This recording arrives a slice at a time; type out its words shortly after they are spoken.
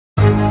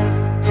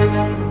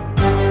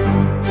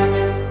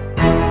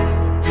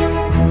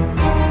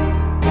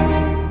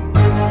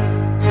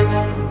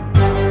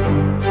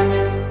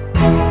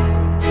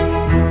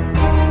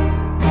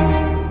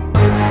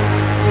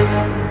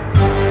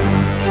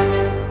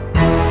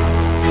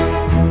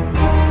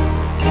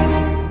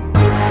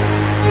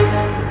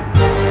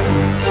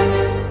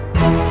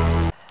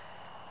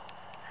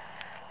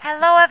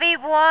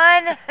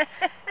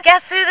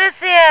Guess who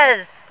this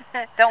is?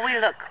 Don't we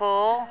look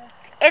cool?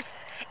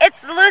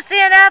 It's Lucy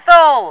and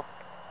Ethel.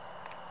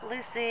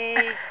 Lucy,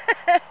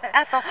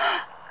 Ethel.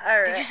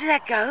 Right. Did you see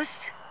that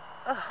ghost?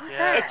 Oh, who's Yeah,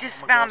 that? it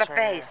just found a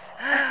face.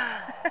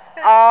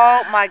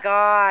 Oh my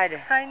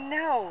God. I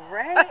know,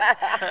 right?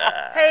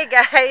 Hey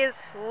guys,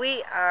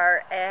 we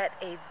are at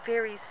a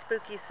very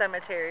spooky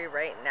cemetery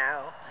right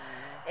now.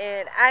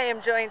 And I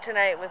am joined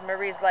tonight with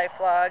Marie's Life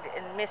Vlog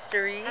and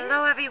Mysteries.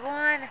 Hello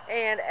everyone.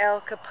 And Al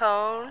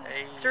Capone.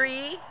 Hey.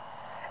 3.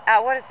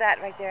 What is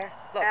that right there?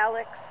 Look.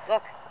 Alex.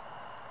 Look.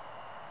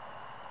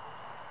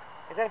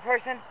 Is that a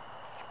person?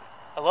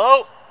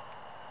 Hello?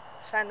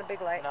 Shine the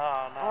big light. No.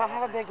 I don't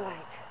have a big light.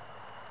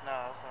 No,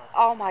 that's not.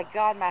 Oh my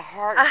God, my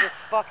heart just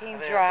fucking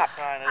dropped.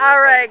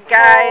 Alright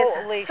guys,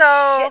 Holy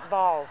so shit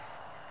balls.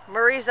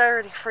 Marie's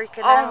already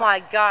freaking out. Oh my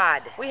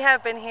God. We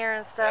have been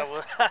hearing stuff.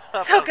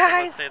 Yeah, so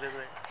guys,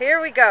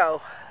 here we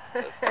go.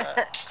 It's not.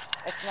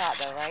 It's not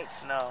though, right?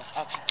 No.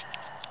 Okay.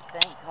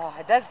 Thank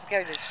God. That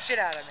scared the shit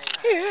out of me.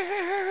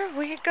 Here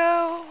we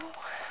go.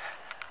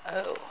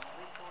 Oh.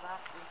 We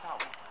thought we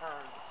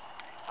heard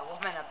a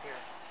woman up here.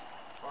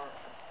 Or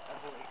a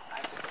voice.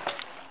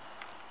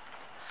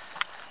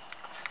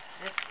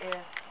 This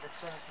is the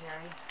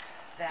cemetery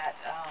that,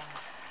 Wow.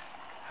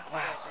 you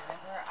guys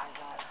remember I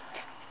got,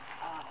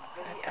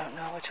 I don't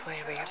know which way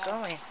we are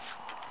going.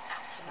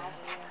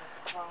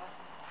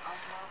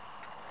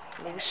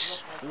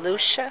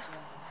 Lucia?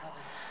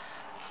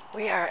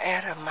 We are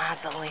at a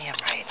mausoleum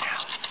right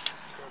now.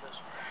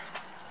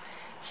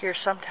 Here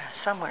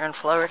somewhere in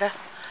Florida.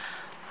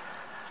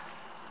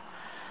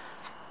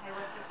 Hey,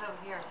 what's this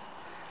over here?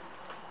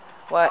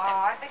 What? Oh,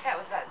 I think that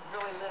was that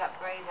really lit up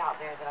grave out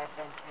there that I've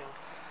been to.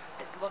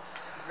 It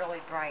looks really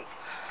bright.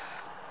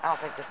 I don't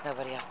think there's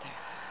nobody out there.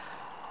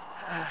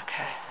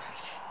 Okay.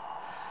 Right.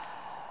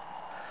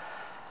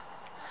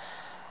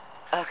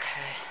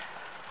 Okay.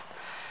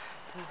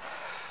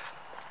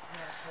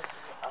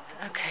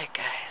 Okay,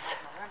 guys.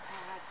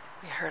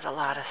 We heard a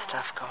lot of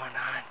stuff going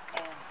on.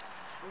 And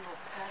we will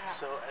set up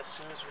So as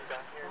soon as we got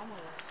here, we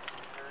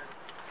heard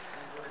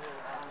what it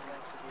sounded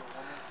like to be a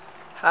woman.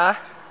 Huh?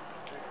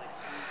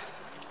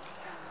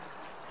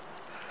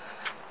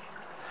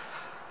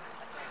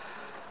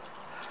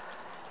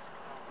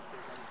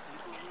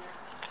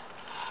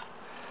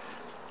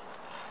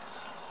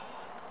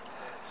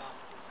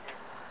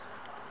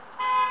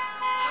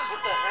 What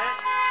the heck?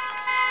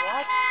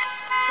 what?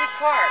 Whose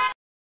car?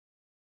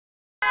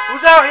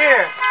 Who's out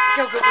here?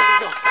 Go.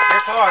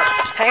 Your car.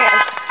 Hang on.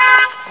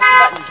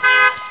 Button.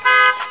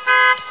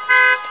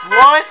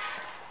 What?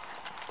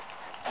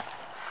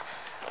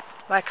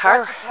 My car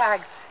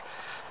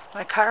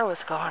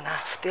was going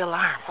off. The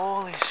alarm.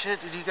 Holy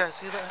shit, did you guys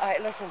see that?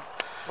 Alright, listen.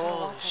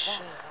 Holy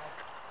shit.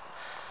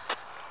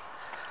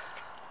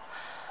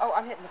 Oh,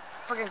 I'm hitting the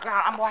friggin'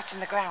 ground. I'm watching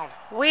the ground.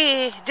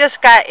 We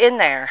just got in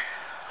there.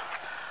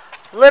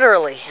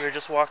 Literally. We were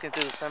just walking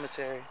through the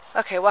cemetery.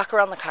 Okay, walk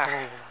around the Oh car. my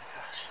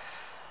gosh.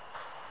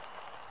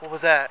 What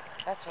was that?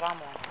 That's what I'm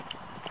wondering.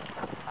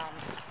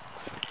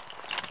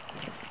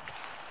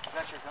 You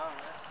got your gun,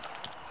 right?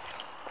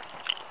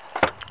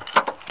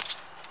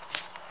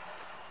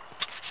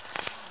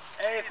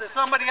 Hey, if there's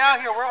somebody out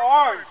here, we're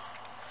armed.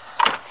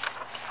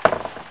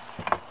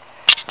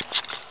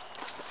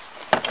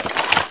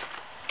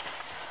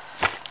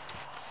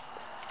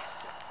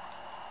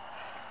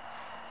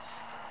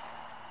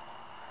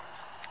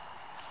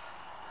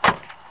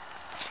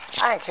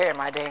 I ain't carrying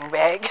my dang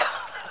bag.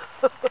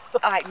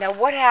 Alright, now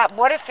what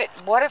if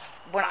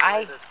when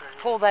I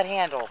pull that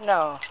handle?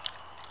 No,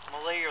 I'm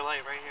gonna lay your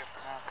light right here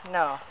for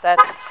now. no,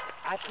 that's...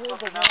 I pulled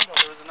the There handle.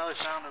 was another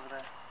sound over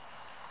there.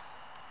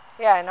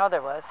 Yeah, I know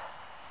there was.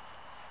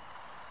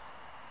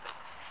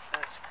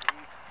 That's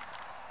creepy.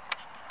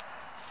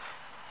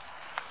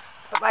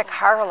 But my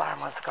car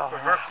alarm was going For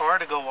her off. car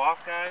to go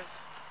off, guys.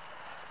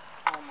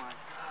 Oh my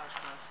gosh,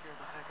 that scared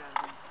the heck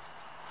out of me.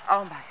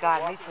 Oh my God,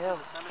 me Walking too. through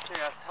the cemetery,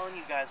 I was telling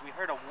you guys, we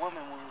heard a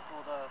woman when we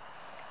pulled up.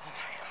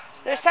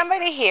 There's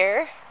somebody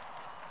here.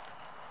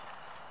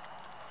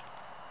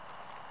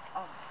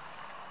 Oh.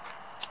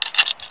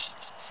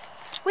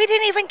 We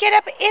didn't even get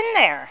up in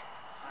there.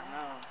 I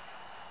know.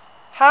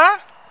 Huh?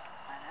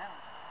 I know.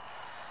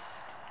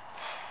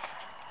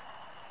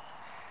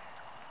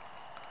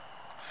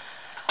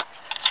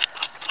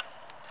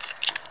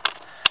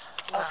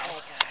 Okay,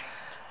 guys.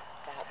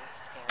 That was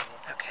scary.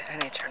 Okay, I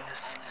need to turn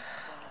this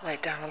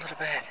light down a little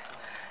bit.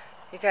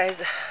 You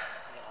guys,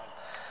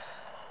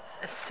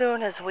 as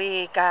soon as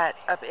we got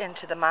up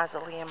into the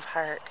mausoleum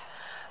part,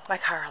 my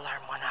car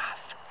alarm went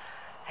off.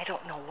 I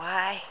don't know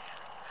why,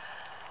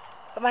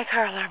 but my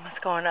car alarm was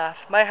going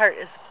off. My heart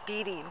is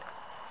beating.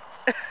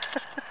 Is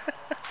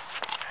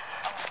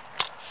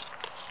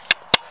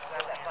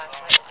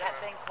that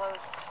thing closed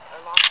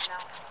or locked now?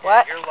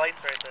 What? Your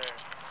light's right there.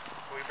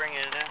 Can we bring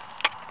it in there?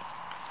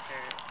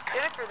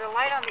 Here. Jennifer, the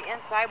light on the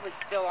inside was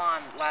still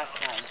on last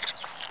time.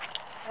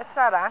 It's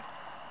not on.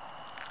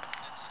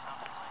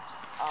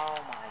 Oh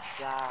my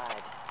God.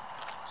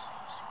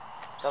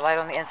 The light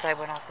on the inside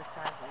went off this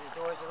time. And the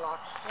doors are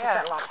locked. Yeah.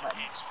 Hit that lock button.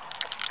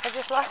 I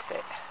just locked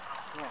it.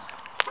 Yeah.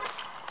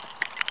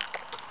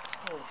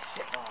 Holy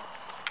shit balls.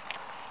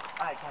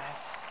 Alright,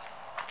 guys.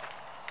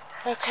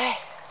 Okay.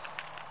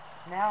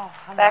 Now,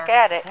 I'm Back nervous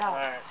at as it. hell.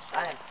 Alright, so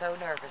I am so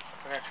nervous.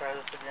 we're gonna try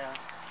this again.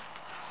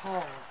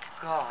 Oh,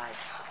 God.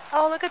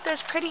 Oh, look at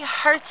those pretty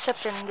hearts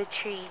up in the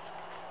tree.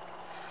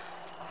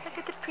 Look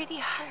at the pretty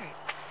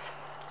hearts.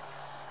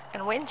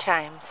 And wind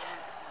chimes.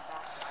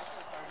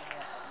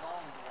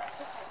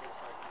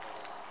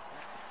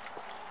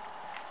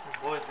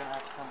 Your boy's gonna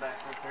have to come back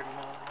for 30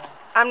 minutes.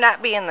 I'm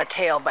not being the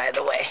tail, by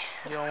the way.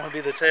 You don't want to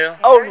be the tail?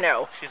 Oh,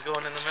 no. She's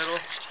going in the middle?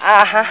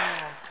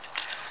 Uh-huh.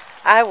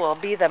 I will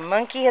be the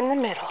monkey in the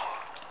middle.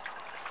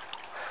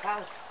 That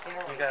was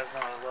scary. You guys know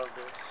I loved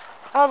it.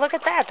 Oh, look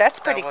at that. That's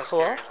pretty That was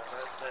cool. scary,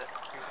 though.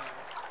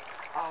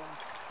 Oh,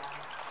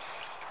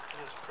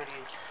 It was pretty.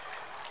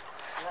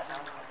 let me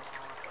know if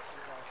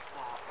you guys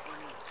saw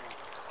anything.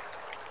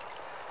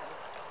 That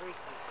was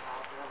freaky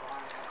how the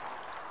alarm went off.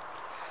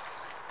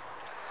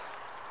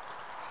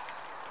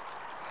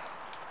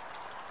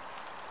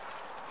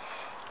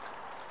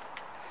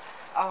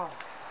 Oh.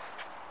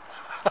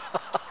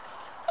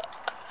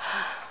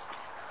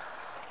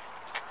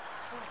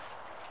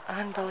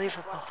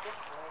 Unbelievable. Walk this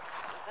way.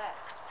 What was that?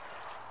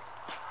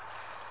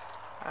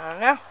 I don't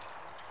know.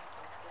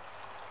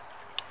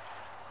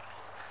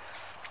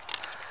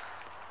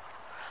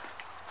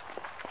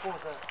 What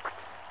was that?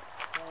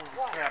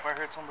 Holy crap, I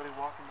heard somebody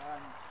walking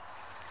behind me.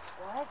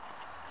 What?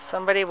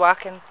 Somebody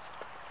walking.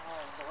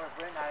 Oh, Lord,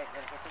 we're not even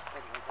going to get this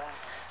video done.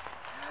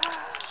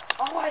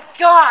 Oh, my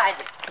God!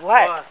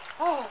 What?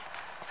 Oh.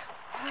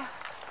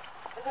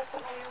 Is that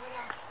somebody over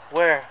there?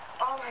 Where?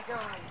 Oh, my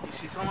God. You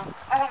see someone?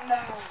 I don't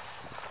know.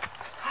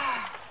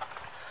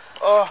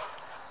 Oh,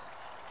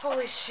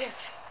 Holy shit.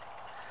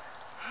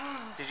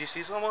 did you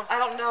see someone? I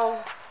don't know.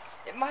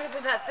 It might have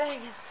been that thing.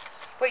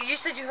 Wait, you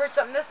said you heard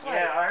something this way?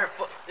 Yeah, I heard.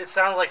 It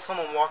sounded like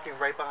someone walking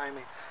right behind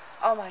me.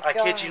 Oh, my I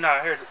God. kid you not.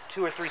 I heard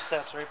 2 or 3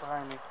 steps right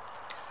behind me.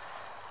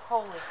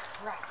 Holy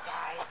crap,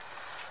 guys.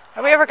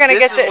 Are we ever going to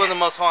This get is one of the... the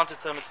most haunted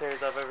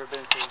cemeteries I've ever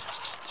been to.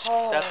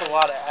 Oh. That's a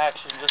lot of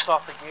action. Just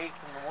off the gate,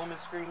 from the woman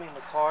screaming,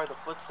 the car, the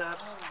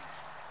footsteps.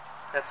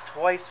 That's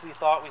twice we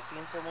thought we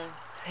seen someone.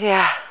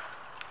 Yeah.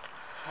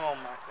 Oh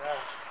my gosh.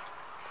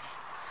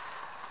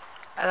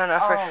 I don't know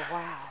if Oh, we're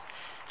wow.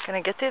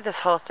 going to get through this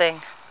whole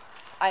thing.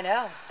 I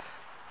know.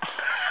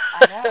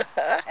 I know.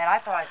 And I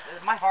thought,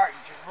 my heart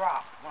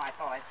dropped when I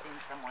thought I'd seen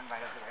someone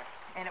right over there.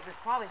 And it was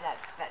probably that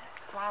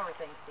flower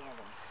thing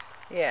standing.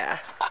 Yeah.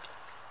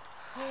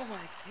 Oh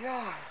my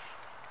gosh.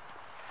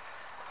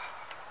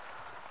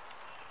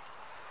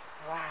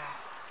 Wow.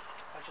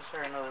 I just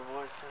heard another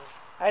voice too.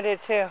 I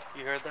did too.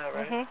 You heard that,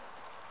 right? Mm-hmm.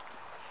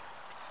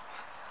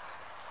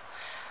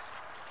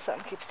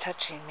 Something keeps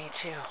touching me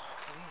too.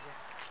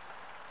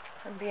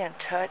 I'm being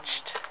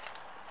touched.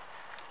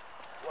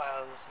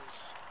 Wow, this is.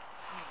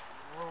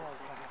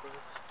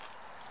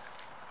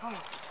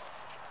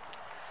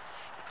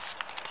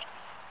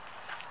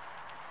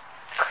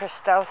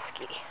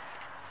 Krystowski.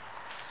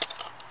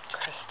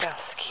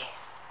 Krystowski.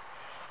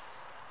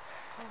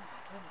 Oh my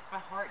goodness, my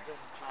heart just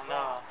I dropped.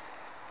 know.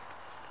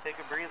 Take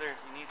a breather if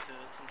you need to.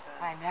 It's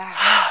intense. I know.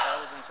 That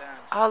was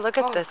intense. Oh, look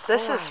at Oh, this.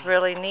 This is boy.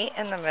 really neat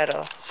in the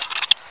middle.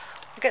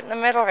 Look at in the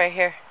middle right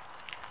here.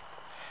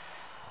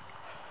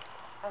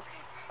 Okay,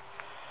 guys.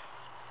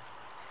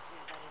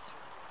 Yeah, that is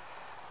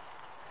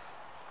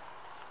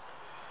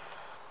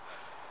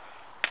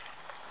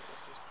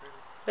This is pretty.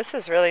 This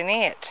is really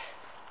neat.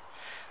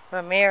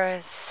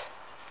 Ramirez.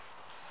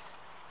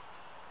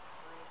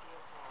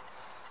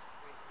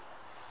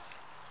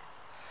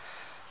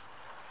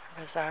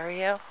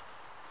 Rosario.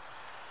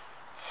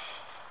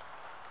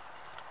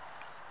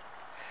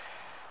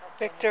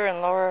 Victor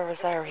and Laura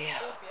Rosario.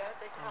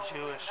 I'm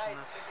Jewish, and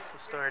that's the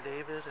Star of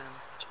David and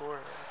Torah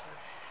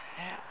right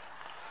Yeah.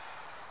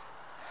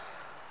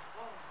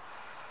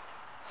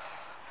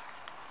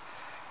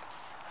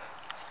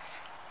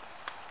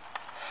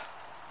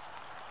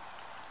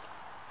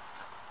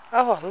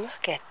 Oh,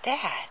 look at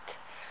that.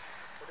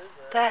 there. What is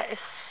that? That is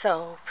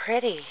so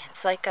pretty.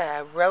 It's like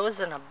a rose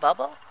in a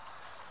bubble.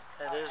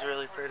 That is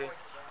really pretty.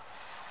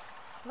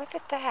 Look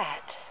at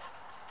that.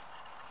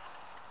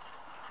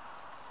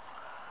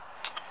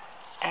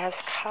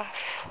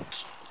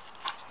 Ascoff.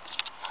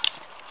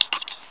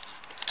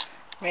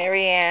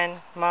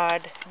 Marianne,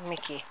 Maud,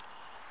 Mickey.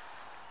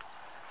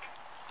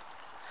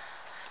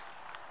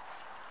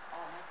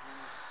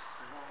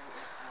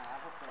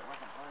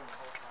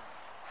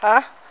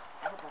 Huh?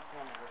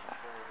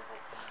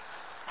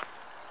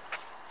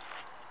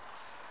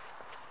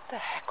 The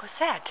heck was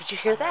that? Did you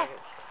hear that?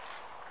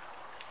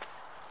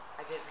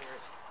 I did hear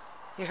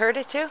it. You heard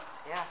it too?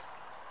 Yeah.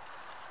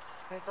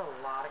 There's a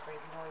lot of crazy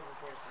noises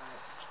here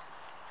tonight.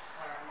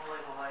 Alright, I'm gonna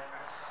leave the light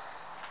right.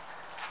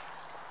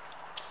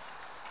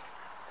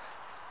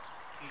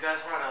 You guys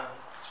brought a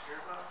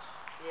spirit box?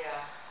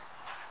 Yeah.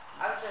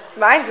 I was gonna do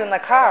Mine's that in the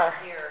right car.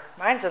 Here.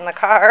 Mine's in the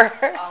car.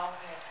 Oh, okay. I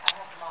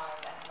have mine.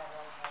 I have my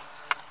own one too.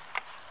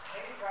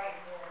 Maybe right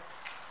here.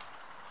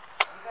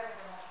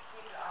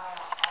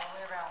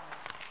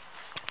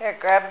 Here,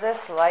 grab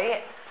this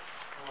light.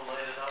 We'll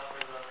light it up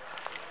for the...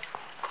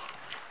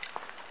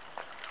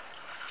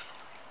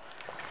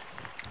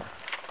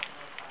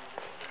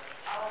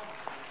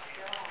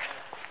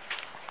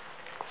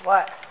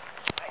 What?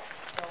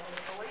 So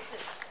many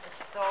voices.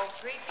 It's so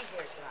creepy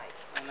here tonight.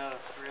 I know,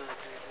 it's really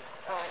creepy.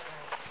 Oh,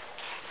 okay.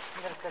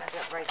 I'm gonna set you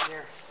up right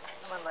here.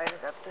 I'm gonna light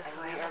it up this And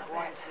way. we are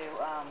going to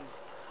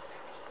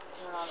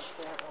turn on the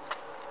spirit box.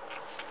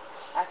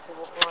 Actually,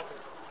 we'll blow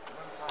it.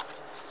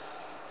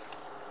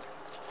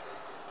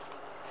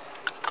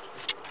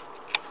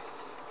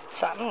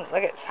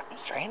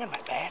 Something's draining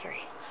my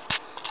battery.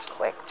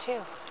 Quick too.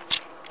 Your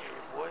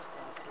voice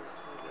comes through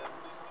too, guys.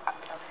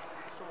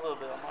 Just a little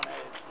bit. I'm on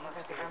edge. I'm not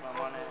scared, but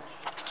I'm on edge.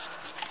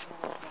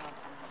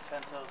 I'm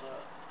 10 toes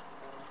up.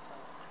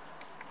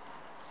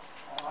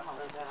 All my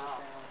senses are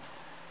tingling.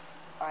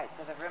 Alright,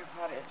 so the REM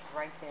pod is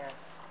right there.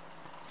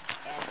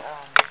 And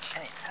I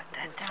need to set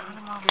that down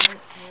a spirits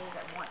moment. here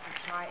that want to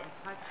try and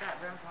touch that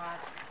REM pod,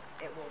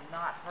 it will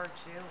not hurt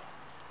you.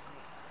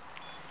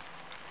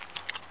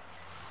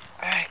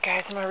 Alright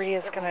guys,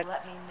 Maria's It gonna will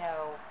let me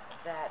know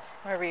that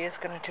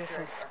do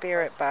some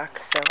spirit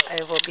box, so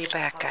I will be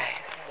back,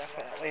 guys.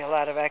 Definitely a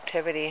lot of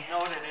activity. You know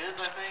what it is,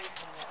 I think?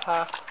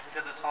 Huh?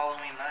 Because it's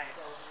Halloween night.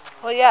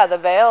 Well, yeah, the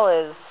veil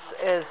is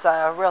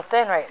real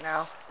thin right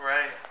now.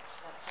 Right.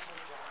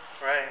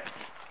 Right.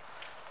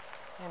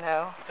 You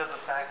know. Because of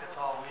the fact it's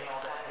Halloween,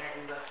 all that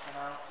energy that's come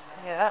out.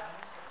 Yeah.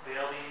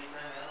 Veil thing,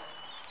 yeah.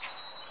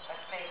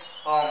 that's me.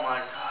 Oh my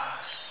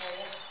gosh.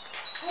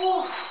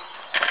 Whew.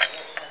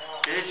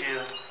 Did you?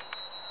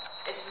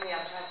 It's me,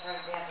 I'm trying to turn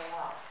the damn thing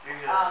off. You're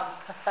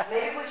good.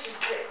 Maybe we should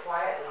sit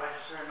quietly. I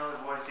just heard another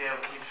voice. Yeah,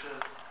 but you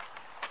should.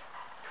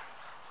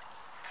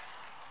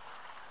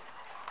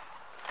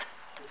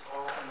 It's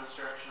all in this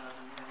direction of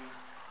the meeting.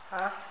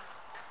 Huh?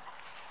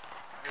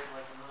 I heard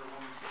like another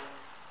woman's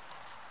voice.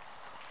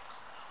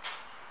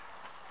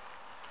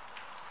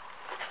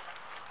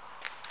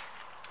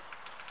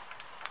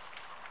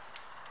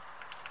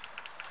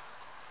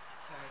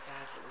 Sorry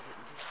guys that we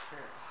didn't do the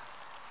spirit box.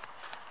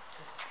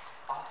 Just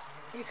off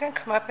here. You can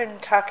come up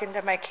and talk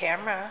into my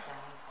camera. Sounds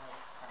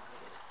like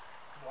somebody is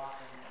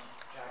walking and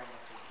driving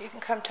their feet. You can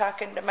come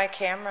talk into my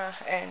camera,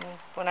 and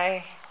when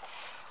I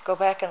go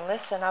back and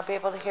listen, I'll be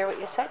able to hear what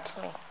you said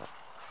to me.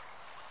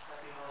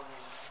 That's the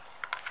Halloween.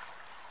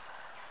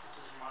 This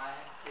is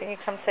my. Can you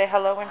come say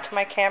hello into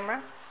my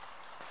camera?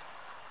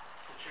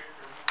 The trick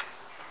for me is the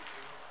trick for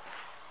you.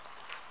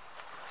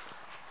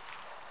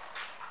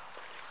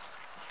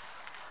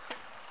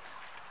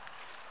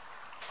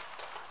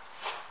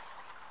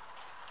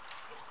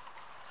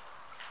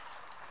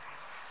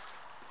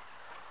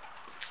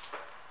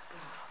 So,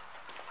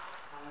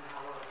 I don't know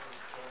how well we can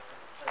see this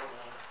because it's so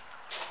low.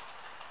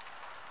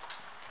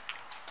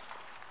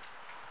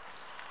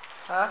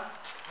 Huh?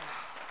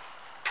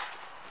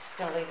 I'm just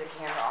gonna leave the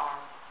camera on.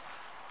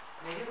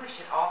 Maybe we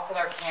should all set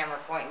our camera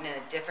pointing in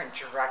a different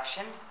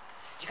direction.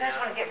 You guys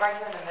want to get right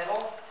here in the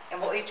middle, and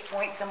we'll each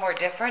point somewhere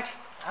different,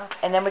 Okay.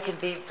 and then we can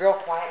be real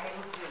quiet. Maybe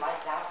we can do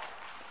lights out.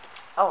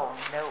 Oh,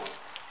 no.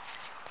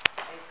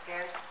 Are you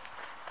scared?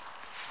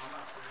 I'm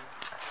not scared.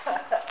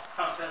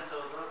 I'm 10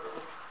 toes up, bro.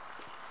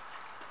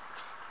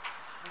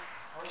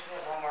 I wish we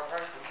had one more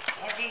person.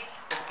 Angie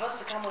is supposed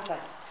to come with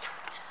us.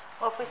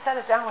 Well, if we set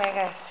it down, we ain't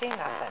gonna see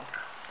nothing.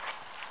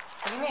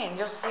 What do you mean?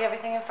 You'll see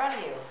everything in front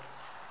of you.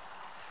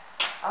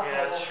 Okay,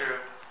 Yeah, that's well, true.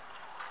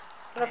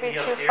 It'll be Maybe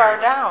up too here, far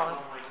like down.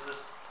 something like this.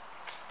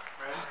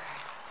 Right?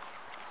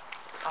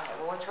 Okay,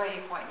 well, which way are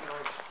you pointing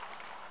yours?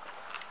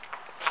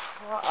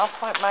 Well, I'll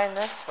point mine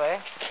this way.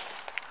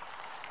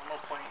 I'm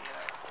gonna point you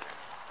out there.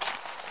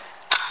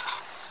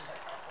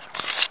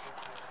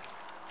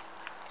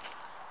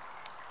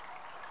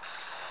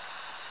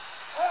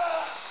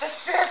 The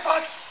spirit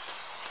box!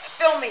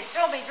 Film me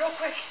real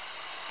quick.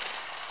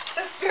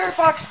 The spirit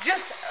box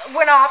just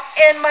went off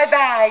in my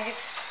bag.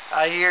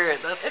 I hear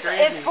it. That's crazy.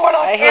 It's going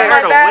off I in hear my I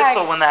heard a bag.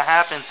 whistle when that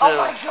happened too. Oh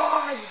my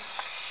god.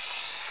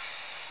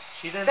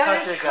 She didn't That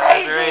touch is it,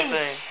 guys, or crazy.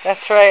 anything.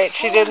 That's right.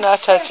 She did Holy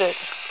not touch shit. it.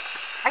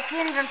 I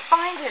can't even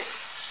find it.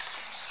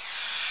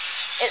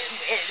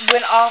 It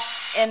went off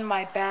in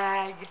my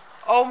bag.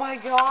 Oh my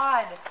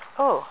god.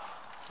 Oh,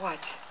 What?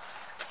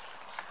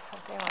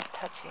 something was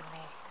touching me.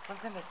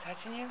 Something was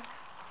touching you?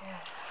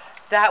 Yes.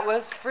 That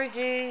was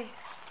freaky.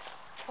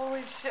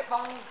 Holy shit,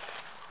 Mom.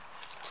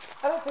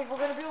 I don't think we're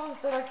gonna be able to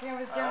set our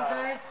cameras down,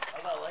 guys.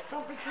 I'm not like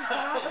Something keeps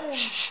happening.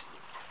 Shh.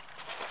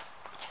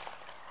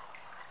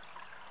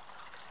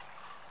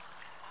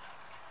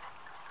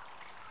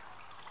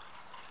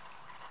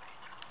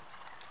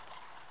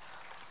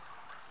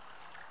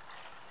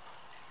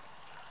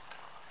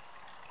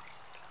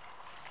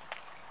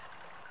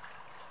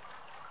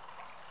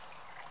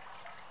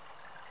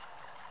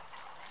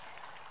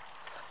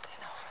 Something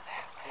over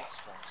that way.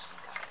 Dysfunction,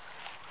 guys.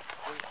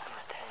 Something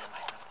over this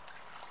way.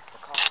 The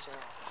calls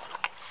are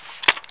open.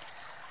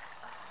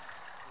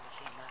 When we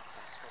came up,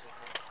 that's where we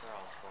heard the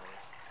girl's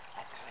voice.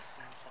 I thought I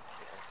seen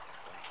somebody over that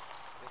way.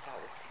 We thought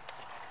we seen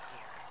somebody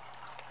here.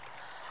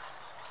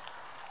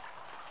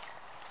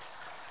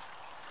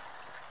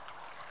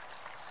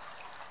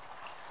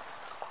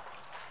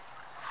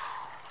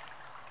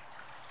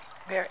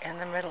 We're in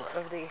the middle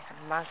of the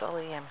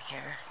mausoleum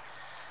here.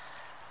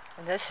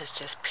 And this is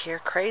just pure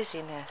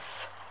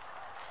craziness.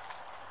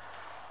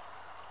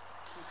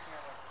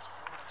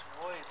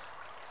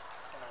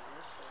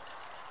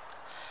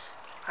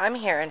 I'm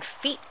hearing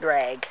feet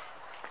drag.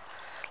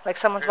 Like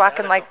someone's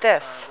walking like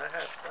this.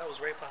 That was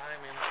right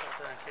behind me and I got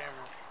that on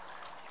camera.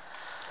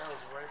 That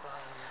was right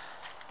behind me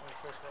when we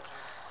first got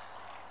here.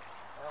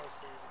 That was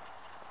crazy.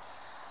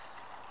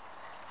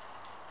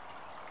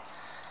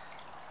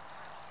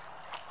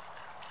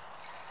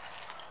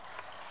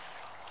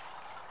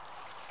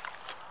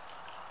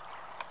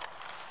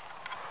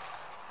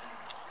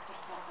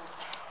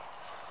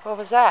 What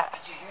was that?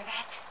 Did you hear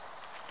that?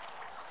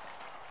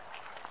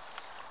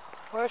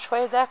 Which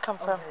way did that come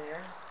from? Over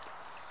there.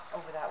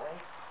 Over that way.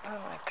 Oh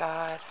my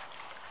God.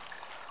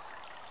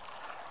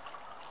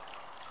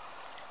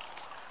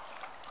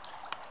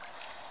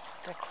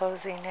 They're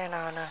closing in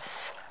on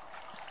us.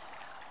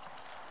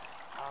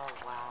 Oh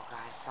wow,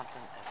 guys,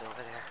 something is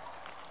over there.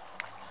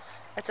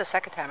 It's the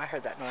second time I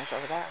heard that noise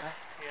over that way.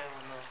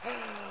 Yeah,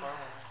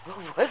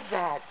 What was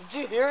that? Did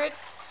you hear it?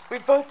 We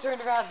both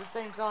turned around at the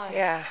same time.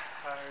 Yeah.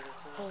 I heard it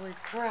too. Holy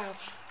crap.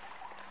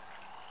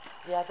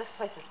 Yeah, this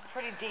place is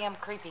pretty damn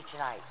creepy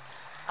tonight.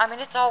 I mean,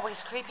 it's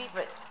always creepy,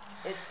 but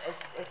it's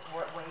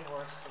way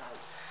worse tonight.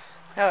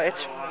 No,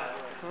 it's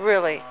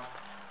really...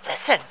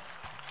 Listen.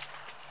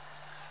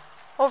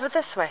 Over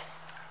this way.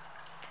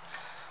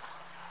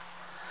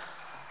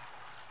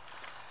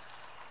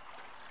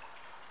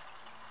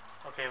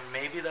 Okay,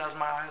 maybe that was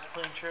my eyes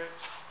playing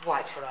tricks.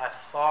 What? But I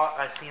thought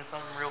I seen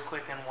something real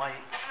quick in white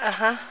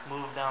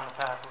move down the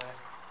pathway.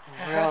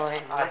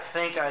 Really? I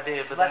think I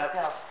did, but Let's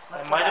that go.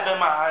 Let's it go might have back.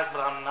 been my eyes,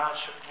 but I'm not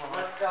sure.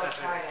 Let's go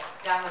try it.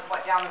 Down the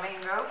what? Down the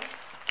main road?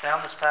 Down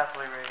this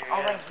pathway right here.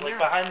 Oh, yeah. right here. Like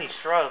behind these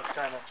shrubs,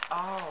 kind of.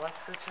 Oh,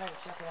 let's go try to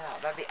check it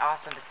out. That'd be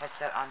awesome to catch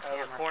that on Out of the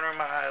camera. corner of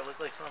my eye, it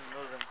looked like something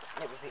moving.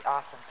 It would be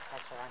awesome to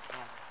catch that on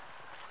camera.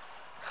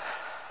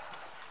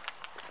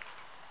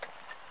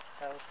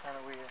 That was kind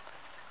of weird.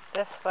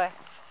 This way.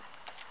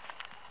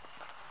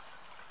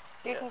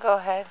 You can go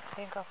ahead.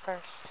 You can go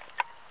first.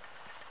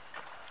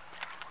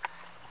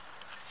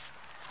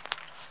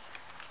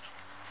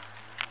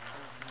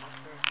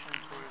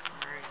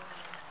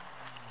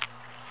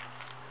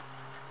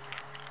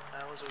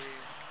 That was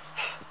weird.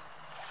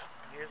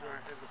 Here's where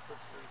I heard the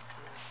footsteps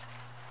too.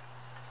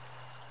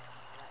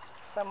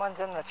 Someone's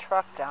in the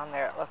truck down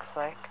there, it looks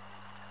like.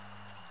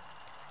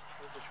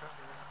 Where's the truck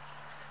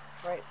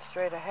at? Right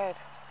straight ahead.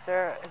 Is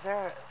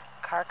there a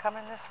car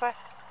coming this way?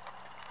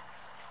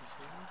 You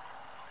see him?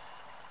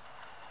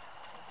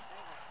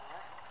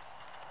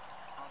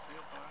 I don't see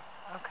a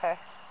car. Okay.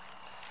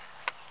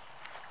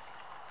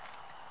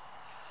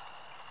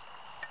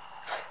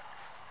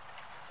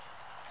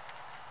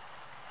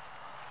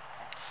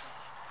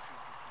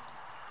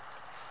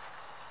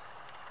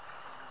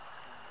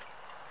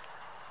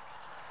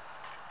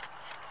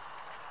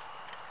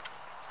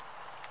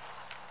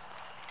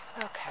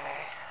 Okay.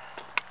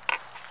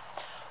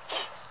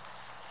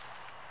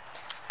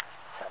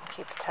 Something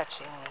keeps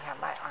touching me on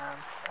my arm,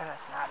 and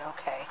it's not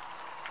okay.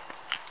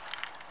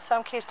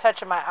 Something keeps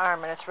touching my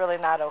arm, and it's really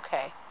not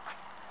okay.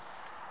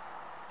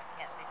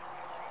 Can't see from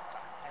here where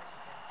something's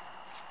touching too.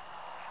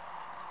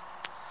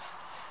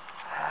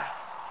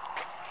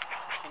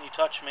 Can you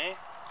touch me?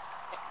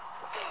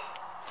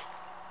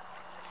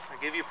 I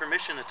give you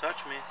permission to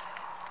touch me.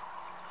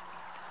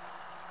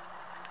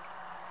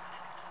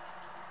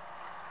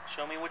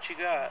 Show me what you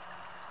got.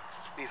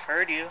 We've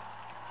heard you.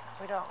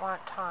 We don't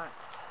want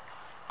taunts.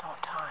 Don't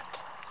taunt.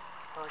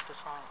 I like the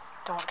song.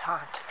 Don't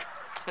taunt.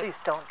 Please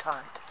don't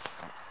taunt.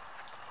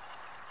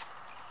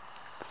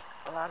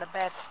 A lot of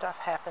bad stuff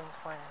happens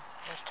when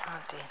there's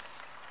taunting.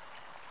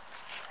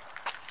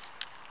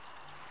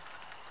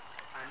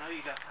 I know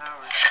you got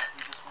power. We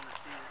just want to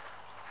see it.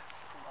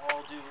 With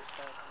all due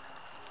respect, we want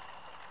to see it.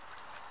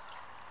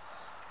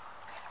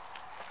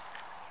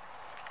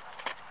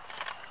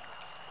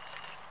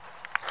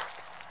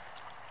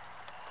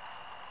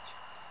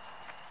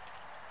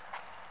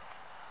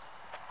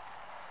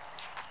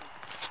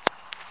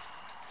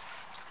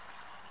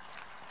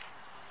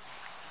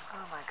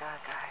 Oh my God,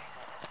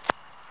 guys.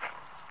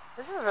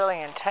 This is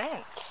really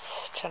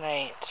intense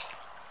tonight.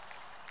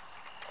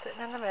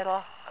 Sitting in the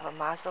middle of a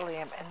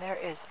mausoleum, and there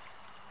is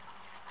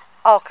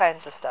all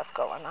kinds of stuff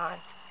going on.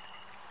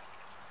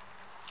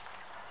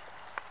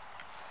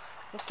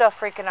 I'm still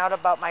freaking out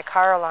about my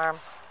car alarm.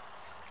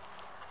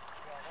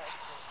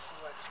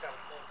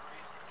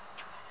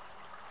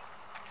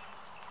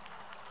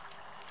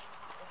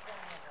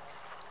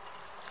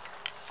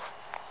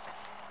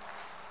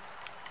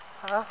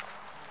 Huh?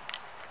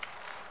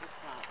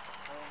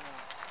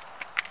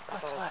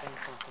 What's I thought I what? seen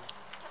something,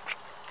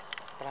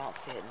 but I don't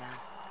see it now.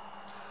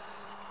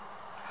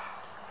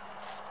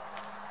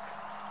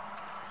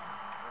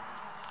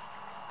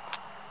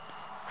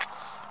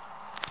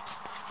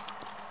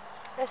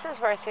 This is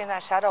where I seen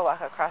that shadow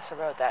walk across the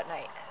road that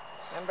night.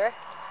 Remember?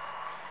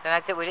 The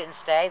night that we didn't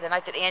stay, the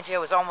night that Angie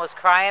was almost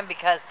crying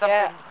because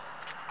something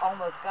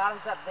almost got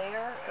us up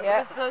there. It Yeah.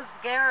 was so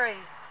scary.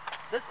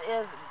 This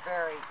is a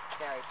very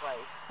scary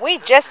place. We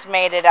just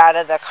made it out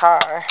of the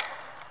car.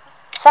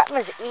 Something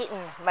is eating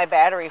my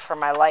battery for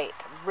my light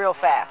real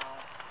fast.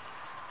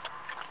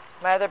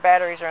 My other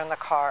batteries are in the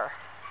car.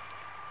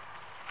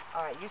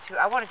 All right, you two.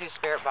 I want to do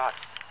spirit box.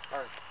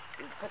 Or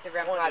put the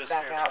REM pod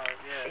back out.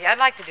 Yeah. I'd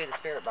like to do the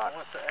spirit box.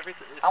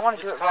 I want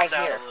to do it right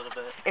here. A little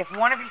bit. If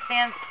one of you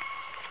stands...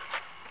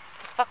 What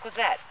the fuck was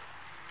that?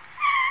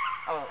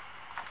 Oh.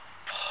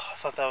 I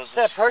thought that was Is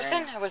that a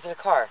person or was it a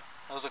car?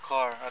 That was a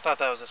car. I thought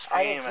that was a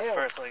scream at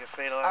first, like a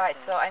fatal accident. Alright,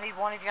 so I need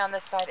one of you on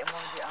this side and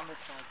one of you on this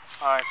side.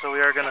 Alright, so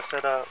we are going to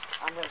set up.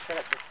 I'm going to set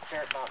up the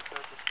spirit box.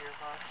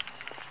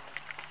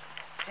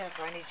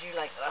 Jennifer, I need you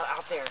like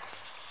out there. To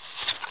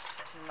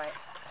my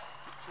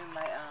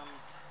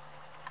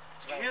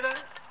Did you hear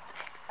that?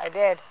 I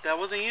did. That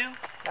wasn't you?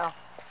 No.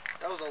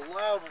 That was a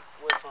loud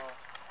whistle.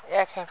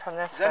 Yeah, it came from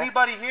this way. Is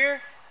anybody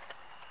here?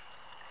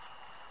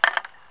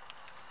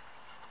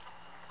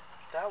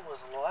 That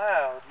was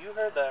loud. You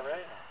heard that,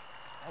 right?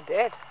 I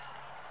did.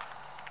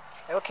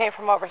 It came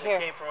from over here.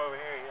 It came from over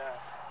here, yeah.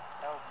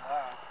 That was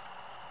loud.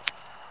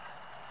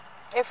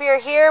 If you're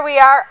here, we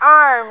are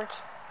armed.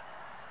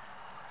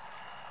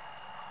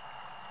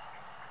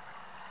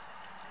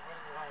 What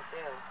do you want to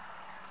do?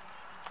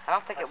 I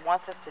don't think it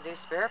wants us to do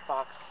spirit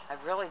box. I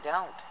really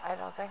don't. I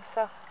don't think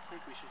so. I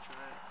think we should try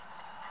it.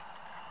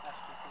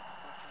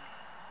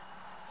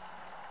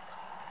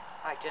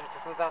 Alright, Jennifer,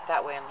 move out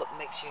that way and look,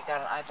 make sure you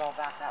got an eyeball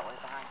back that way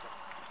behind you.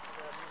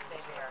 Stay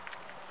there.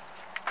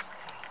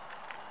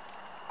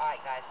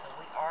 Alright, guys, so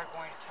we are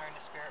going to turn the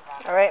spirit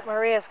box. Alright,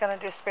 Maria's going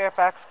to do spirit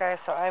box,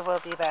 guys, so I will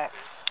be back.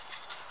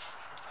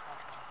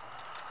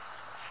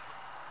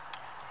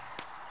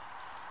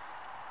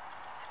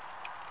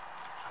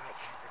 Alright,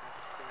 guys, I got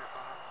the spirit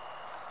box.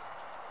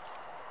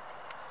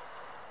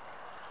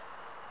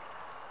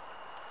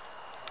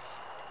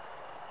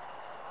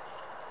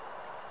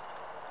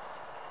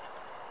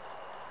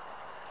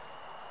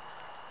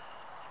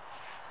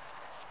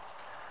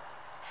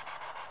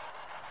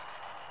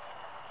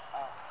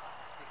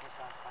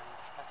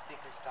 My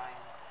speaker's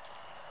dying.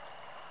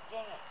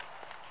 Dang it.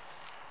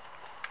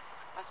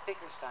 My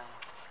speaker's dying.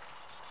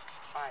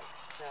 Alright,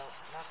 so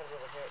I'm not going to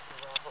be able to hear it too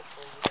well.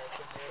 Hopefully you guys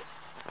can hear it.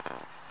 I'm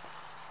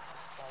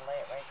just going to lay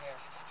it right here.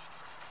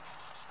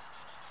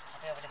 I'll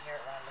be able to hear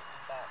it when I listen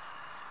back.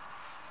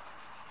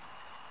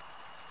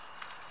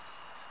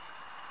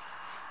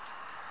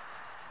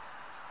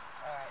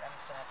 Alright, I'm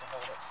just going to have to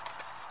hold it.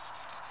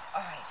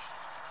 Alright.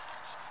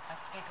 My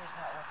speaker's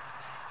not working,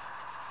 guys.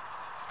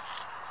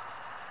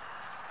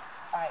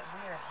 Alright,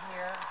 we are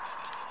here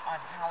on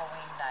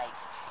Halloween night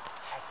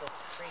at this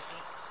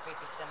creepy,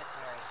 creepy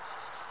cemetery.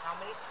 How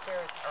many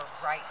spirits are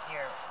right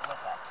here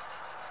with us?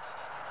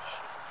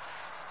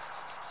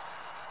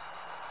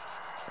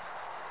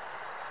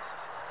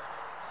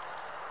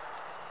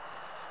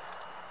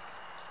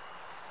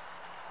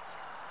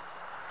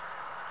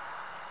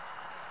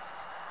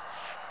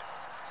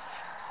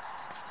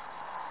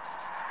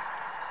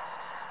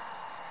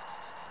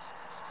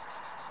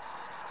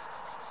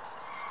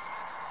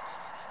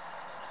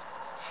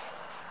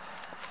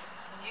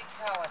 Can you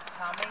tell us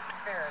how many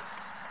spirits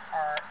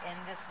are in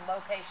this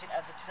location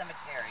of the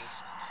cemetery?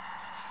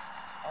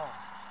 Oh,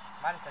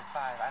 might have said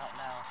 5, I don't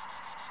know.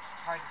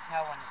 It's hard to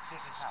tell when the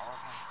speaker's not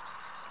working.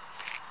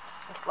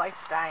 This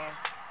light's dying.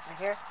 You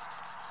hear?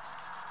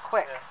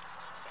 Quick. Yeah.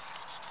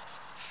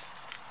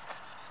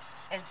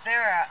 Is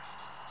there a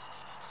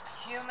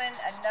human,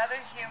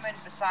 another human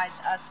besides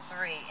us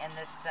 3 in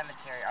this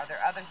cemetery? Are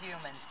there other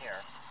humans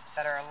here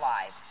that are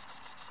alive?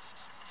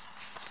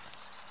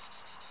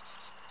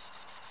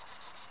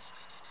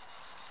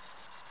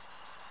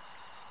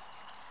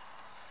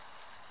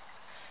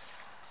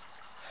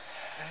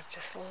 I'm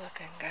just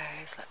looking,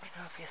 guys. Let me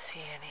know if you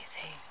see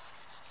anything.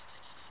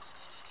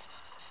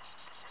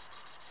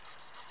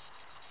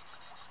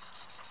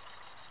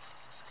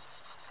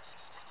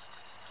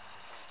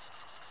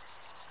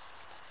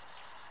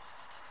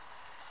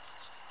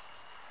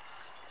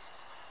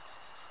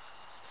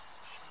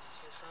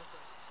 Say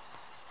something.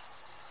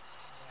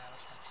 Yeah, I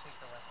wish my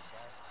speaker wasn't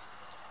dead.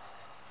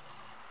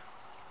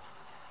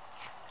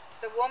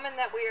 The woman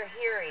that we are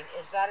hearing,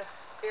 is that a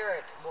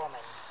spirit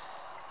woman?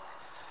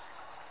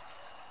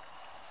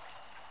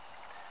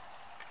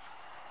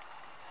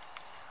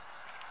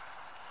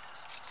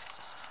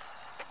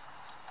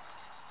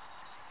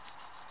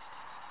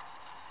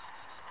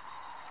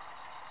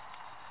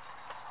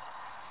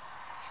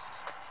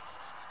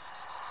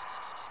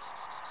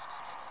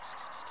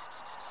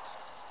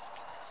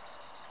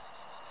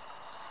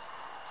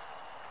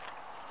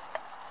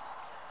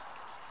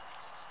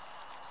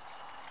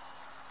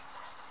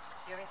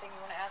 Do you have anything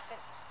you want to ask it?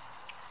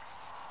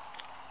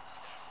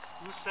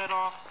 Who set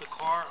off the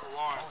car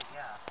alarm? Oh,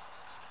 yeah.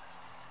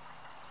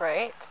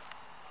 Right?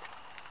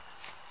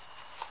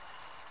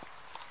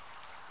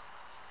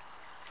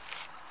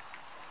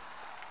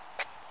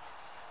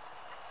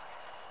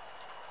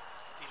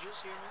 Did you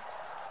just hear me?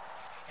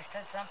 It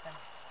said something.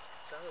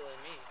 It sounded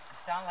like me.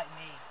 It sounded like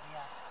me,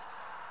 yeah.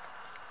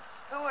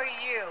 Who are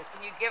you?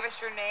 Can you give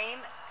us your name?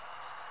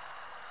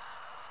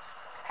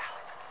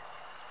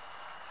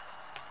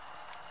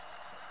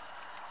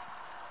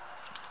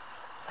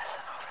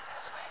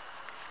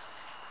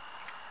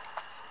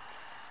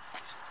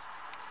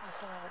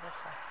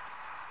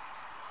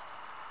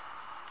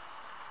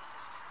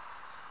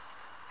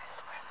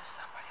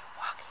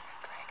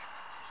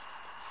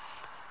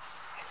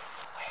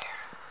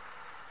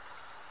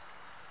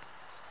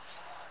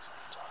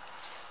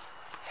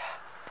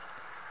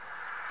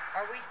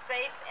 we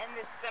safe in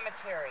this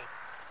cemetery?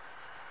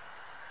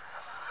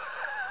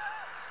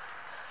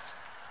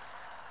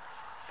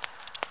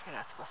 You're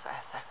not supposed to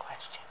ask that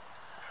question.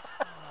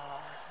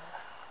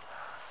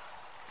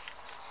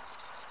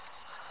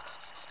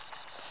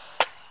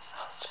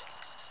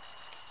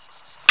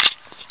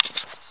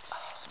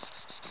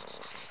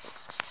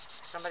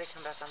 Somebody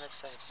come back on this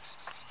side.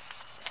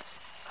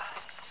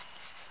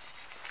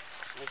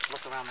 Let's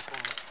look around the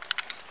corner.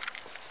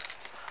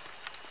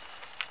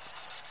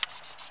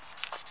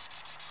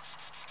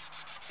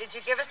 Did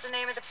you give us the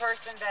name of the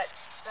person that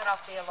set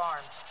off the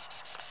alarm?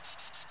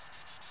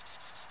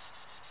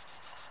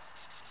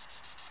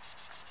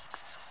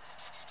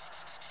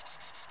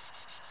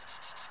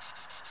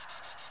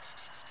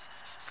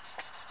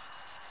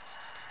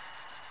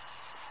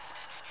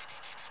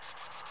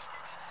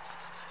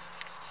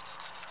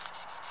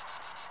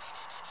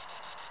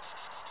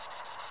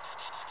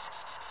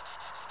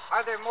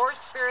 Are there more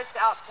spirits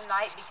out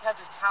tonight because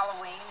it's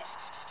Halloween?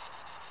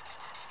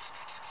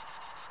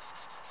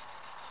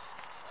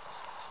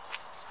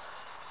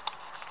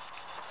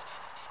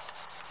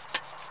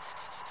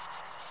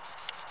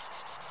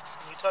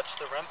 When you touch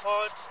the REM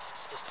pod,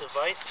 this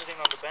device sitting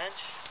on the bench,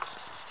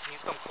 and you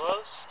come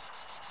close,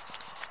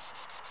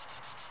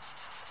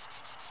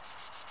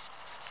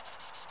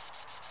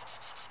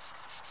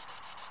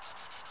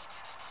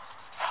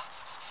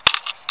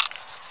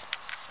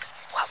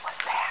 What was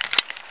that?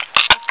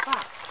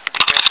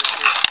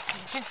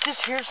 Fuck. Did you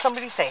just hear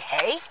somebody say,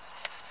 hey?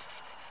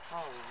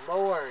 Oh,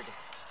 Lord.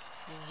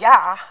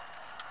 Yeah.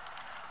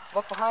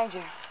 Look behind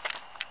you.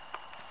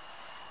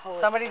 Holy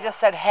Somebody crap. just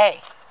said,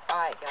 hey.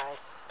 Alright,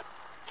 guys.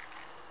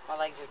 My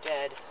legs are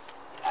dead.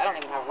 I don't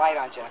even have a light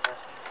on, Jennifer.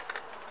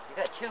 You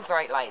got two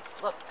bright lights.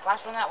 Look,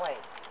 flash one that way.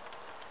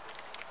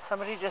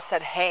 Somebody just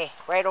said, hey,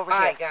 right over here.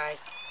 Alright,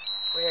 guys.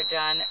 We are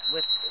done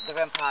with the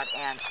REM pod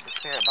and the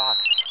spirit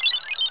box.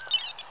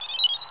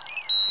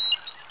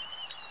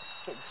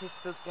 Getting too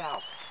spooked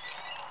out.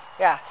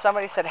 Yeah,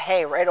 somebody said,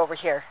 hey, right over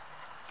here.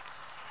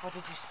 Well,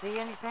 did you see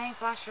anything?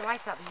 Flash your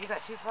lights out. You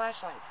got two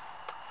flashlights.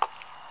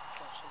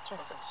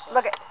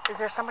 Look, is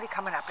there somebody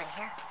coming up in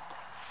here?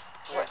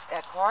 What,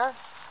 that car?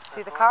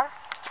 See the car?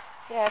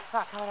 Yeah, it's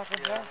not coming up in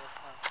yeah, here.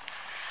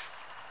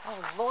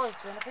 Oh, Lord,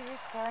 Jennifer, you're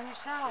scaring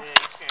yourself. yeah,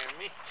 you're scaring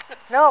me.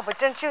 No, but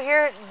didn't you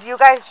hear? You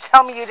guys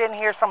tell me you didn't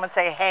hear someone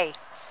say, hey.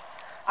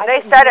 I They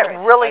didn't said hear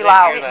it really I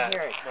loud. didn't hear Didn't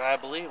hear that, it. but I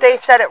believe They it.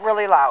 said it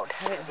really loud.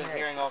 I didn't I've been hear it.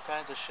 hearing all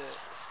kinds of shit.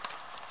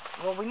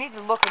 Well, we need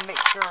to look and make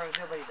sure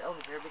nobody's over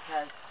here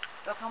because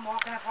they'll come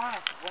walking up on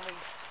us when we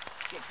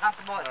get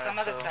comfortable at some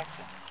Alright, other so-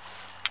 section.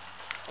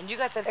 And you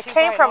got the It two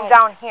came bright from lights.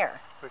 down here.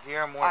 We're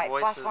hearing more Alright,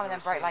 voices. flash one of them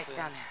and bright seeing lights things.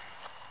 down there.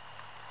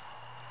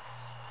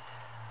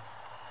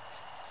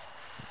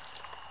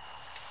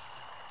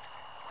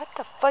 What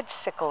the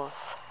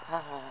fudgesicles?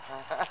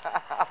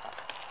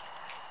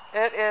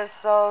 It is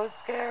so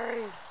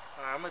scary. Alright,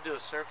 I'm gonna do a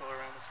circle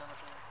around the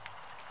cemetery.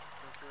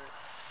 Real quick.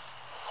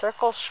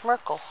 Circle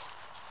schmirkle.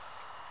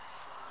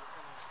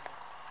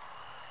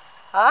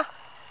 Huh?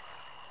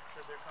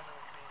 Said they're coming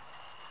with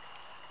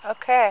me.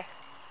 Okay.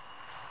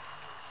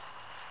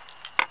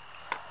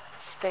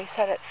 They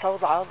said it so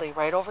loudly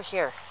right over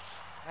here.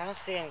 I don't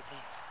see anything.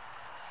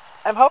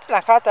 I'm hoping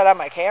I caught that on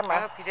my I camera.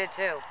 hope you did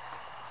too.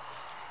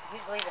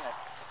 He's leaving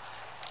us.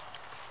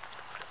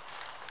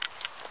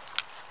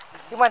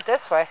 You went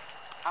this way.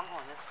 I'm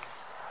going this way.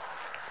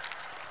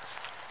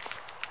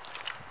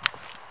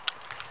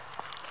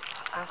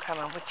 I'm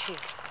coming with you.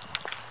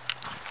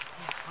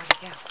 Yeah, where'd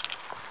he go?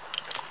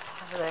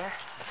 Over there.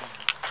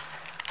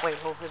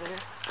 Wait, over there.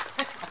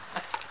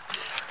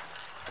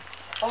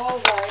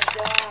 Oh my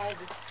God.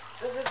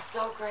 This is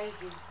so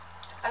crazy.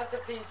 I have to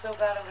pee so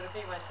bad I'm gonna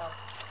pee myself.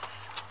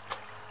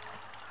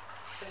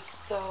 There's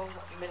so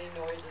many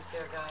noises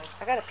here, guys.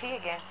 I gotta pee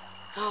again.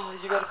 Oh,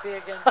 you gotta pee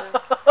again too?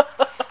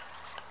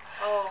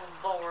 Oh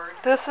Lord.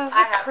 This is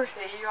I the have to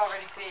pee. You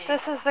already peed.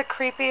 this is the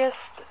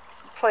creepiest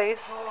place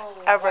Oh,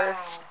 ever.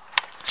 wow.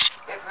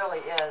 It really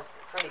is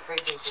pretty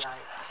creepy tonight.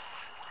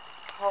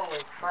 Holy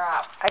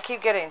crap. I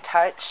keep getting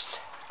touched.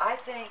 I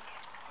think,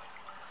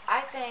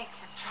 I'm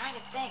trying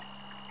to think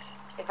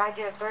if I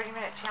did a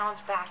 30-minute challenge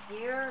back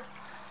here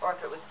or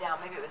if it was down,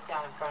 maybe it was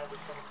down in front of the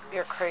cemetery.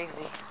 You're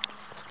crazy.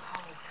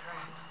 Holy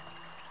crap.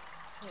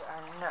 You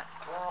are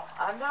nuts. Well,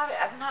 I'm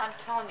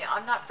telling you,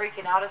 I'm not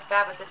freaking out as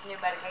bad with this new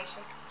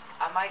medication.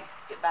 I might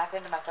get back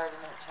into my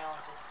 30-minute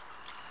challenges.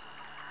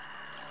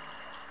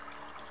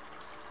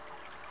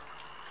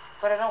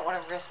 But I don't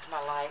want to risk my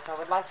life. I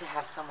would like to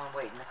have someone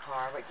wait in the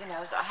car, but you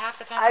know, so half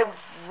the time I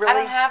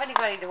don't have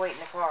anybody to wait in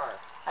the car.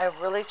 I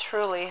really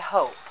truly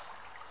hope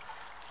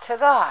to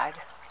God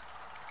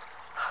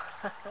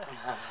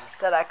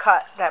that I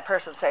caught that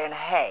person saying,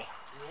 hey.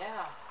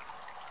 Yeah.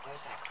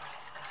 There's that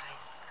cross,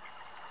 guys.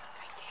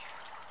 Right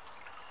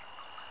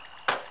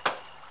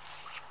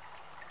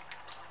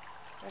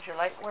there. Is your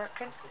light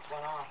working? Just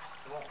went off.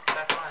 It won't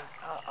back on.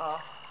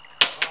 Uh-oh.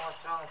 I don't know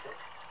what's wrong with it.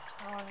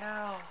 Oh,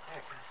 no. There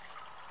it goes.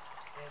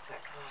 There's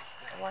that cross,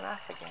 guys. It went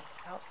off again.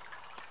 Nope.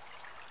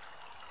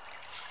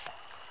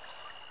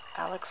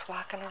 Alex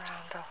walking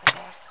around over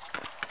there.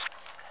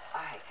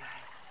 Alright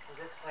guys, so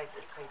this place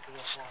is creepy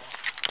as hell.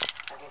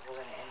 I think we're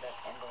gonna end up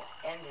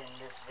ending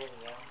this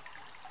video.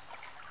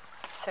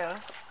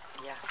 Soon.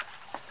 Yeah.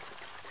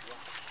 Yeah.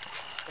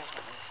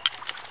 Definitely.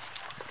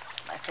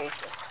 My face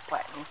is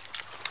sweating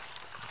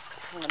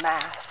from the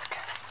mask.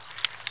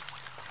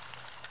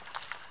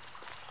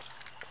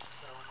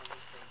 So many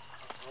things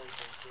and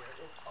noises here.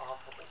 It's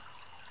awful.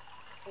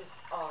 It's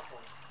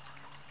awful.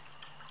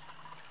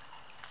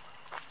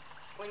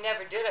 We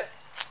never did a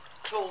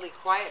totally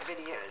quiet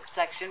video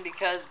section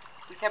because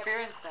we kept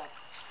hearing stuff.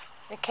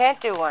 You can't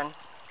do one.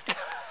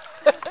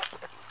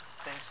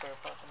 Things start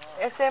popping out.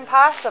 It's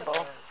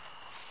impossible.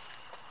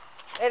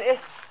 It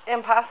is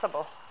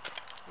impossible.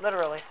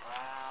 Literally.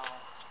 Wow.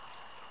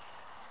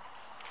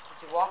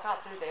 Did you walk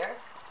out through there?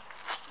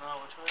 No,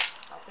 which way?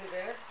 Out through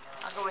there?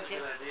 No, I'll go with that's a you.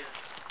 good idea.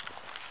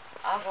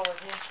 I'll go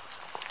with you.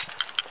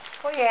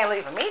 Well, you ain't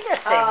leaving me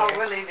just sit Oh, here.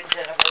 we're leaving,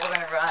 Jennifer. We're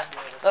gonna run.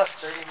 Look,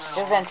 30 minutes.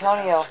 there's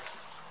Antonio.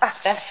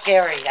 That's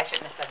scary. I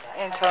shouldn't have said that.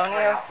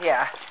 Antonio?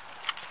 Yeah.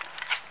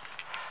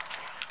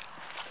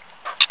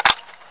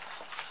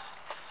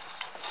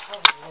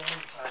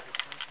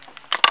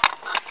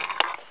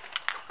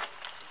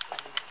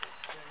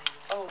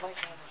 Oh, my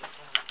camera just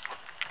went off.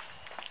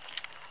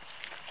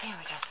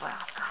 Camera just went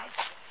off, guys.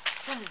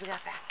 As soon as we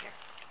got back here.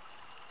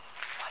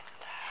 What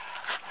the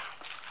hell is that?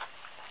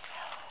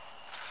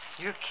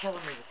 You're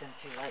killing me with them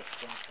two lights,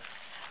 Jennifer.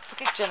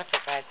 Look at Jennifer,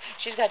 guys.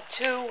 She's got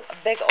two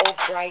big old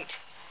bright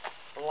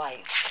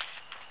lights.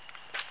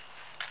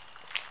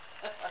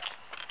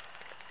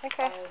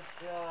 Okay. Oh,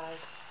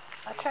 gosh.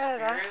 I'll turn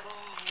it on. Spirits? Oh,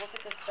 look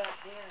at this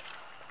back here.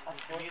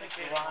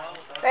 Communicating well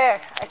with us.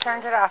 There. I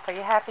turned it off. Are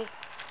you happy?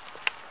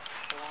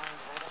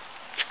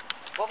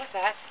 What was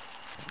that?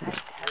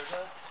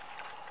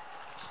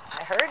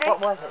 I heard it.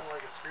 What was it? Sounded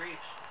like a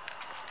screech.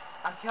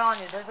 I'm telling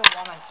you, there's a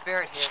woman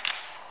spirit here.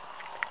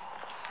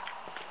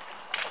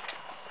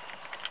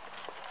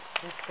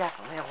 There's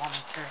definitely a woman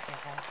spirit here,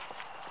 guys.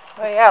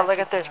 Oh yeah, look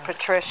at this.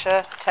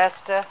 Patricia,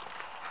 Testa.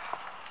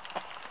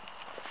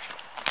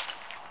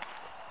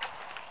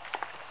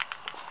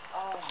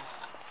 Oh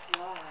my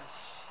gosh.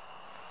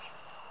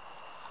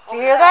 Do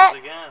you hear that?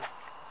 Again.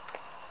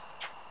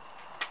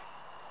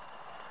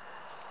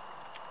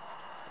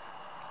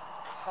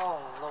 Oh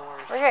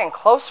Lord. We're getting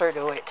closer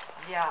to it.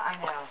 Yeah, I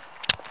know.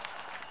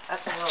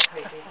 That's a little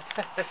creepy.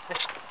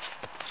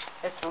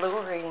 It's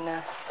luring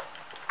us.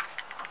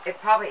 It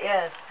probably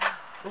is.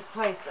 This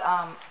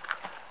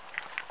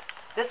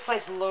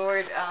place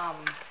lured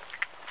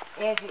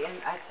Angie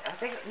and I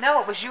think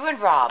no, it was you and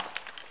Rob.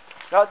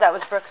 No, that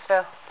was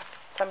Brooksville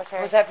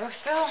Cemetery. Was that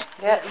Brooksville?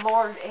 Yeah. That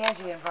lured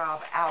Angie and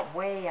Rob out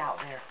way out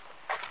there.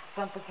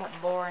 Something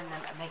kept luring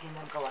them and making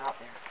them go out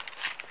there.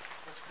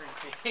 That's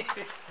creepy.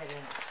 It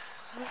is.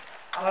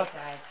 Alright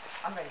guys,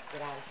 I'm ready to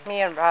get out of here.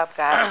 Me and Rob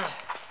got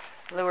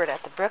lured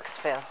at the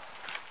Brooksville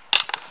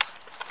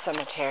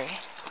Cemetery.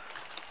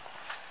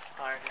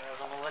 Alright guys,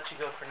 I'm gonna let you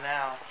go for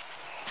now.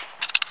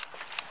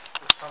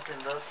 If something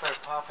does start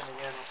popping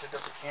again, we'll pick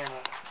up the camera.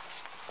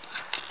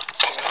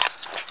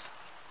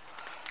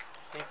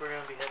 I think we're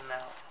gonna be heading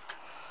out.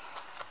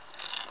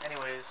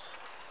 Anyways,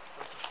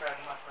 go subscribe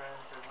to my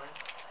friends. Their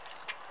links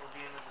will be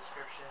in the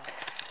description.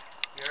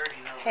 You already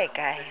know. Hey, that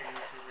I'm a big guys.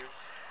 YouTuber.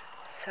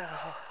 So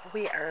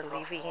we are All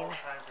leaving kinds of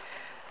things.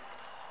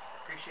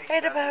 Appreciate you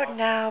right guys about watching.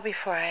 now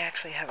before I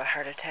actually have a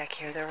heart attack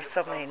here. There were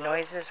so many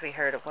noises. We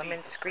heard a woman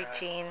Please subscribe.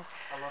 screeching.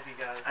 I love you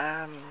guys.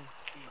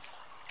 Peace.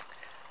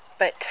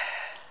 But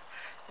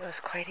it was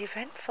quite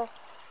eventful.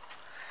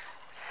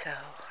 So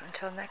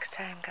until next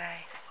time,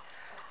 guys,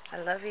 I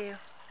love you.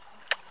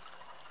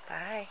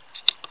 Bye.